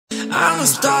I'ma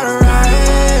start a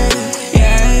riot.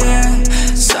 Yeah, yeah.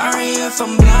 Sorry if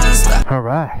I'm blind.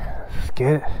 Alright, let's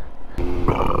get it.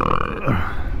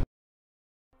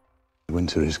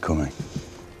 Winter is coming.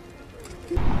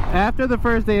 After the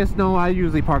first day of snow, I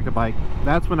usually park the bike.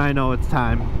 That's when I know it's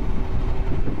time.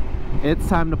 It's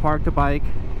time to park the bike.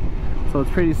 So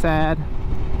it's pretty sad.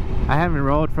 I haven't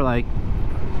rode for like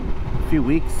a few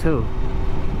weeks too.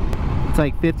 It's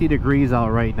like 50 degrees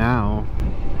out right now.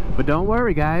 But don't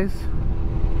worry guys.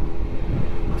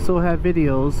 I still have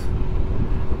videos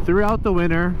throughout the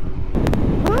winter.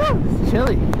 Woo, it's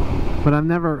chilly. But I've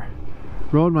never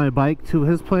rode my bike to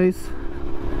his place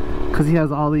because he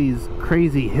has all these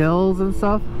crazy hills and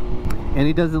stuff. And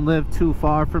he doesn't live too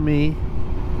far from me.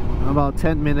 About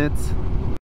 10 minutes.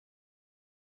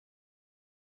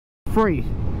 Free.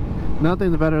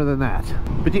 Nothing's better than that.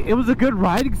 But it was a good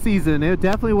riding season. It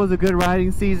definitely was a good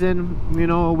riding season. You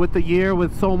know, with the year,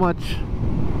 with so much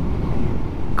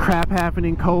crap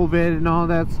happening, COVID and all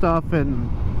that stuff. And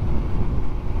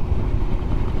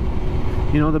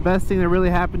you know, the best thing that really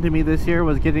happened to me this year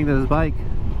was getting this bike.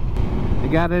 I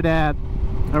got it at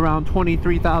around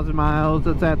 23,000 miles.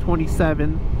 It's at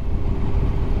 27.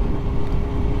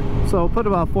 So put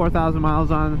about 4,000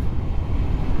 miles on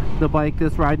the bike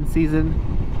this riding season.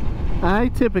 I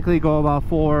typically go about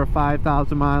 4,000 or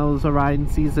 5,000 miles a riding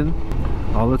season.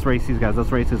 Oh, let's race these guys.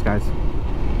 Let's race these guys.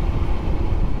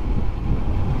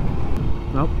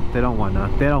 Nope, they don't want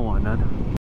none. They don't want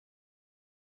none.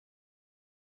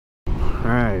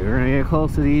 Alright, we're gonna get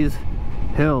close to these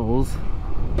hills.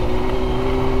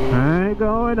 Alright,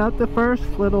 going up the first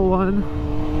little one.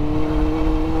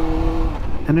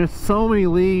 And there's so many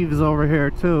leaves over here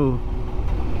too.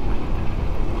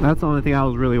 That's the only thing I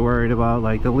was really worried about.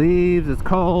 Like the leaves, it's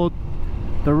cold.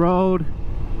 The road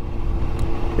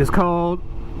is cold.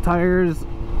 Tires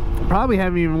probably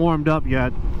haven't even warmed up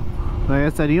yet. Like I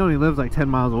said, he only lives like 10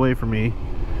 miles away from me.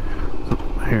 So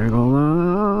here we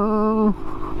go.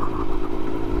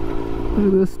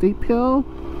 Look at this steep hill.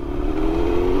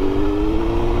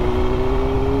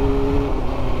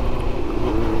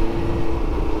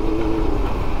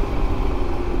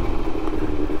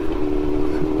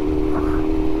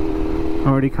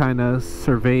 Already kind of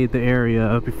surveyed the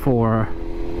area before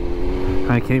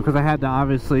I came, because I had to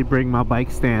obviously bring my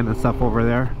bike stand and stuff over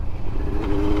there.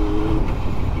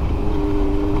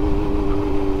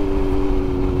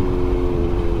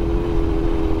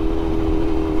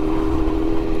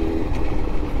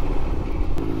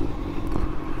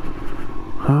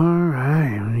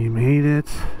 Alright, we made it.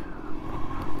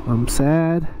 I'm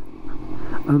sad.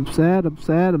 I'm sad, I'm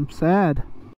sad, I'm sad.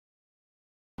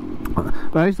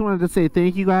 But I just wanted to say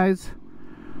thank you guys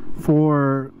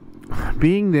for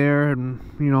being there, and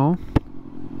you know,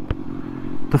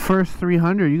 the first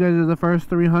 300. You guys are the first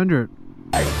 300.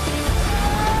 I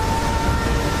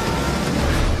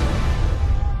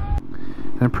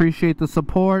appreciate the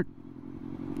support.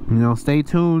 You know, stay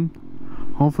tuned.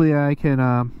 Hopefully I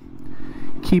can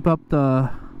keep up the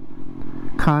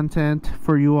content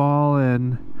for you all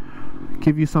and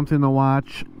give you something to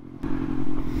watch.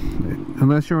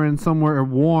 Unless you're in somewhere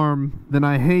warm, then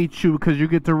I hate you, because you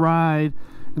get to ride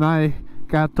and I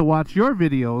got to watch your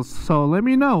videos. So let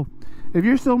me know if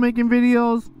you're still making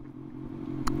videos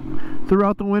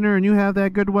throughout the winter and you have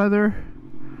that good weather.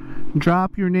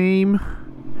 Drop your name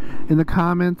in the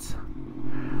comments.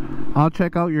 I'll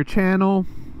check out your channel.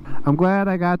 I'm glad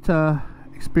I got to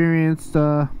experience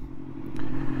the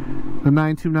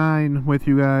 929 with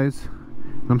you guys.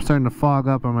 I'm starting to fog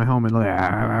up on my helmet.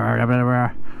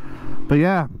 But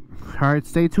yeah, alright,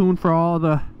 stay tuned for all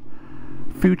the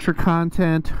future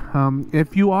content.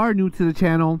 If you are new to the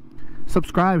channel,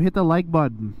 subscribe, hit the like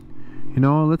button. You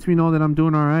know, it lets me know that I'm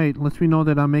doing alright. Lets me know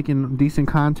that I'm making decent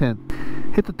content.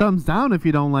 Hit the thumbs down if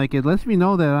you don't like it. Lets me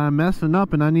know that I'm messing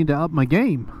up and I need to up my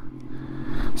game.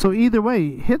 So either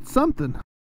way, hit something.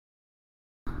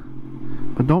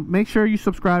 But don't, make sure you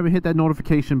subscribe and hit that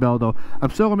notification bell though. I'm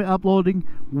still going to be uploading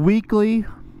weekly.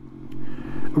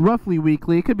 Roughly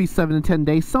weekly. It could be 7 to 10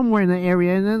 days, somewhere in the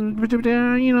area, and then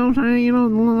you know,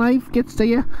 life gets to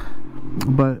you.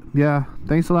 But yeah,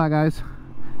 thanks a lot guys.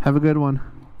 Have a good one.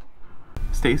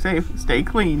 Stay safe, stay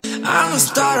clean. I'ma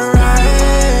start a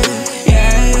riot.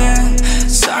 Yeah, yeah.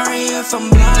 Sorry if I'm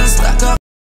blind. Stuck up.